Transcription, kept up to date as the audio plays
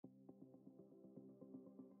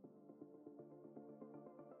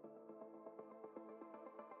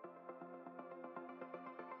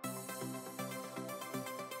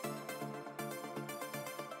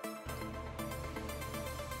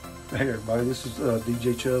Hey everybody, this is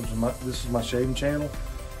DJ Chubbs, and this is my shaving channel,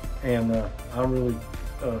 and I'm really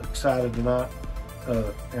excited tonight,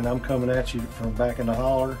 and I'm coming at you from back in the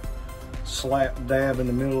holler, slap dab in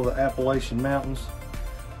the middle of the Appalachian Mountains,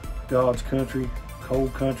 God's country,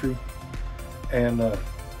 cold country, and I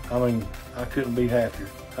mean, I couldn't be happier.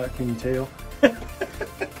 Can you tell?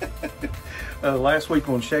 Last week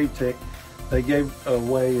on Shave Tech, they gave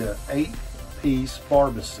away an 8-piece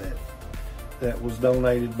Barbus set that was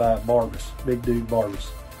donated by Barbus, big dude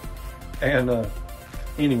Barbus. And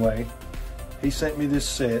anyway, he sent me this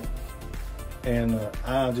set, and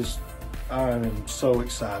I am so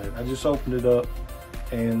excited. I just opened it up,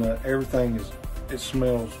 and everything it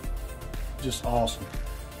smells just awesome.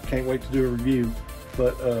 Can't wait to do a review.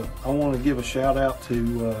 But I want to give a shout out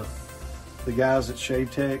to the guys at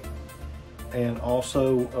Shave Tech, and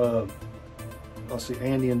also let's see,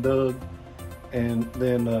 Andy and Doug, and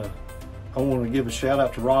then I want to give a shout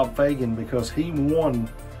out to Rob Fagan, because he won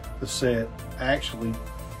the set actually,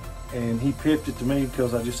 and he pipped it to me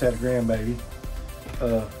because I just had a grandbaby.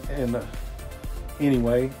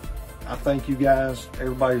 Anyway, I thank you guys.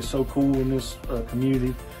 Everybody is so cool in this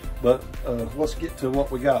community. But let's get to what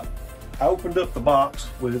we got. I opened up the box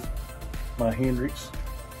with my Hendrix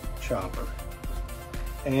chopper,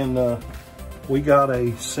 and we got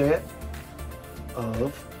a set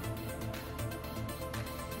of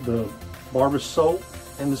the Barbus soap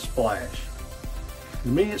and the splash. To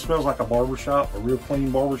me, it smells like a barbershop, a real clean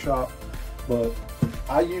barbershop, but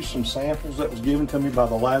I used some samples that was given to me by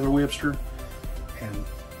the lather whipster, and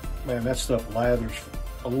man, that stuff lathers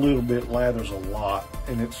a little bit, lathers a lot,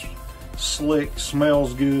 and it's slick,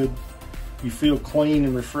 smells good. You feel clean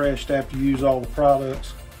and refreshed after you use all the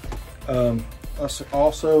products.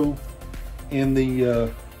 Also in the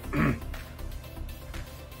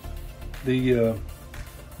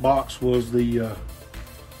box was the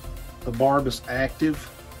Barbus Active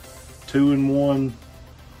 2-in-1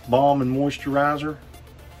 balm and moisturizer.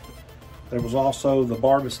 There was also the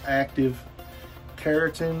Barbus Active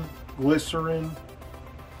Keratin Glycerin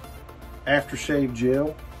Aftershave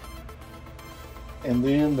Gel, and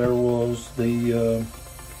then there was the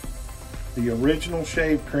original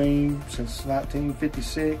shave cream since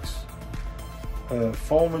 1956,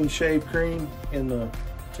 foaming shave cream in the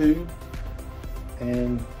tube.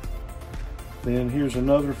 And then here's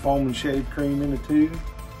another foam and shave cream in the tube.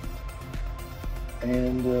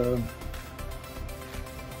 And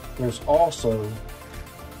there's also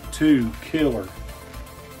 2 killer,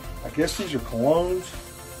 I guess these are colognes.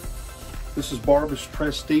 This is Barbus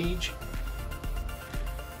Prestige.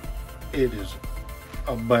 It is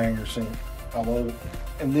a banger scent. I love it.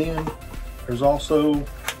 And then there's also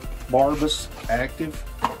Barbus Active.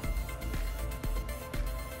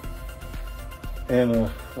 And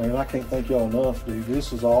man, I can't thank y'all enough, dude.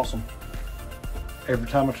 This is awesome. Every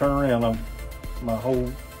time I turn around, my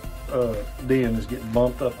whole den is getting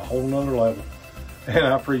bumped up a whole nother level. And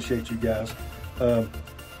I appreciate you guys.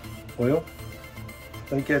 Well, I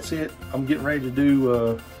think that's it. I'm getting ready to do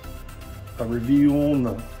a review on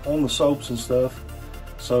the soaps and stuff.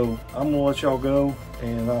 So I'm gonna let y'all go,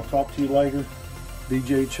 and I'll talk to you later.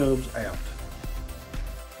 DJ Chubbs out.